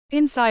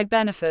Inside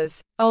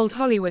Bennifer's Old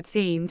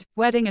Hollywood-themed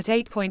wedding at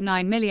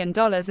 $8.9 million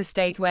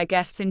estate where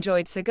guests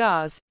enjoyed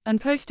cigars, and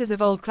posters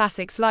of old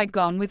classics like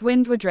Gone with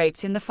Wind were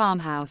draped in the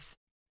farmhouse.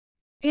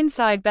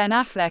 Inside Ben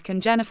Affleck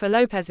and Jennifer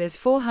Lopez's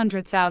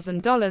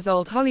 $400,000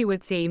 Old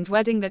Hollywood-themed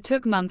wedding that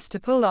took months to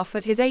pull off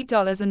at his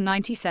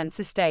 $8.90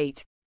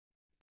 estate.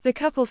 The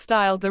couple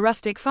styled the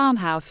rustic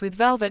farmhouse with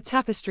velvet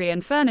tapestry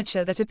and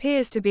furniture that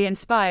appears to be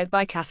inspired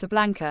by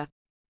Casablanca.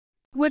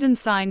 Wooden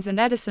signs and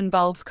Edison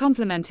bulbs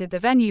complemented the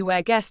venue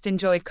where guests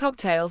enjoyed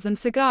cocktails and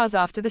cigars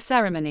after the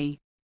ceremony.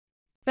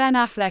 Ben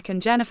Affleck and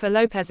Jennifer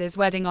Lopez's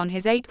wedding on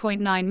his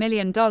 $8.9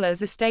 million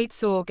estate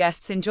saw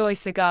guests enjoy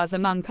cigars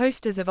among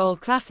posters of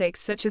old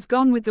classics such as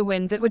Gone with the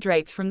Wind that were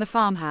draped from the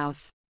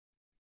farmhouse.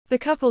 The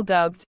couple,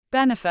 dubbed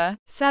Bennifer,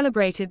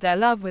 celebrated their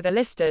love with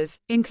A-listers,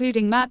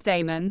 including Matt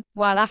Damon,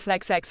 while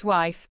Affleck's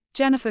ex-wife,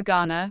 Jennifer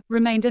Garner,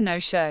 remained a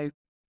no-show.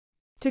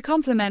 To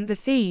complement the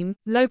theme,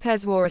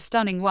 Lopez wore a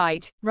stunning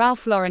white,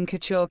 Ralph Lauren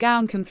couture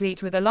gown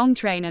complete with a long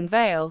train and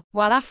veil,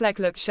 while Affleck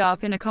looked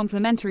sharp in a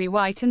complimentary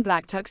white and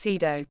black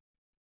tuxedo.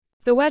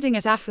 The wedding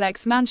at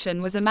Affleck's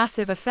mansion was a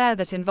massive affair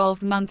that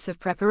involved months of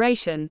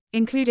preparation,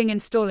 including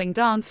installing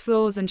dance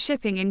floors and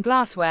shipping in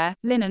glassware,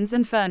 linens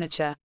and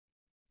furniture.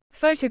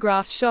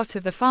 Photographs shot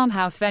of the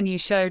farmhouse venue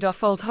showed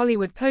off old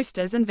Hollywood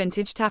posters and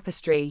vintage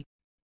tapestry.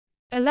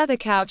 A leather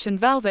couch and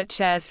velvet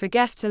chairs for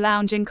guests to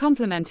lounge in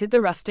complemented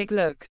the rustic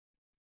look.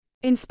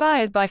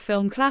 Inspired by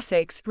film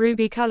classics,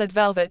 ruby-colored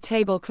velvet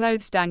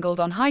tablecloths dangled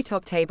on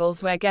high-top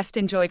tables where guests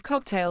enjoyed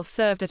cocktails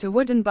served at a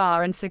wooden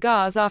bar and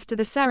cigars after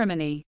the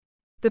ceremony.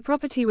 The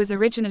property was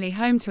originally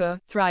home to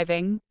a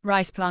thriving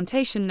rice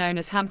plantation known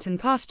as Hampton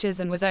Pastures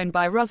and was owned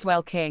by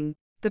Roswell King.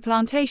 The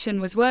plantation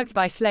was worked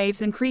by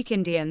slaves and Creek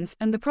Indians,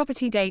 and the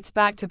property dates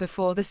back to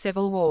before the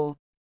Civil War.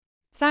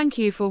 Thank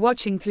you for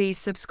watching. Please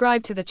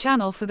subscribe to the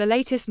channel for the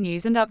latest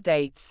news and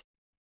updates.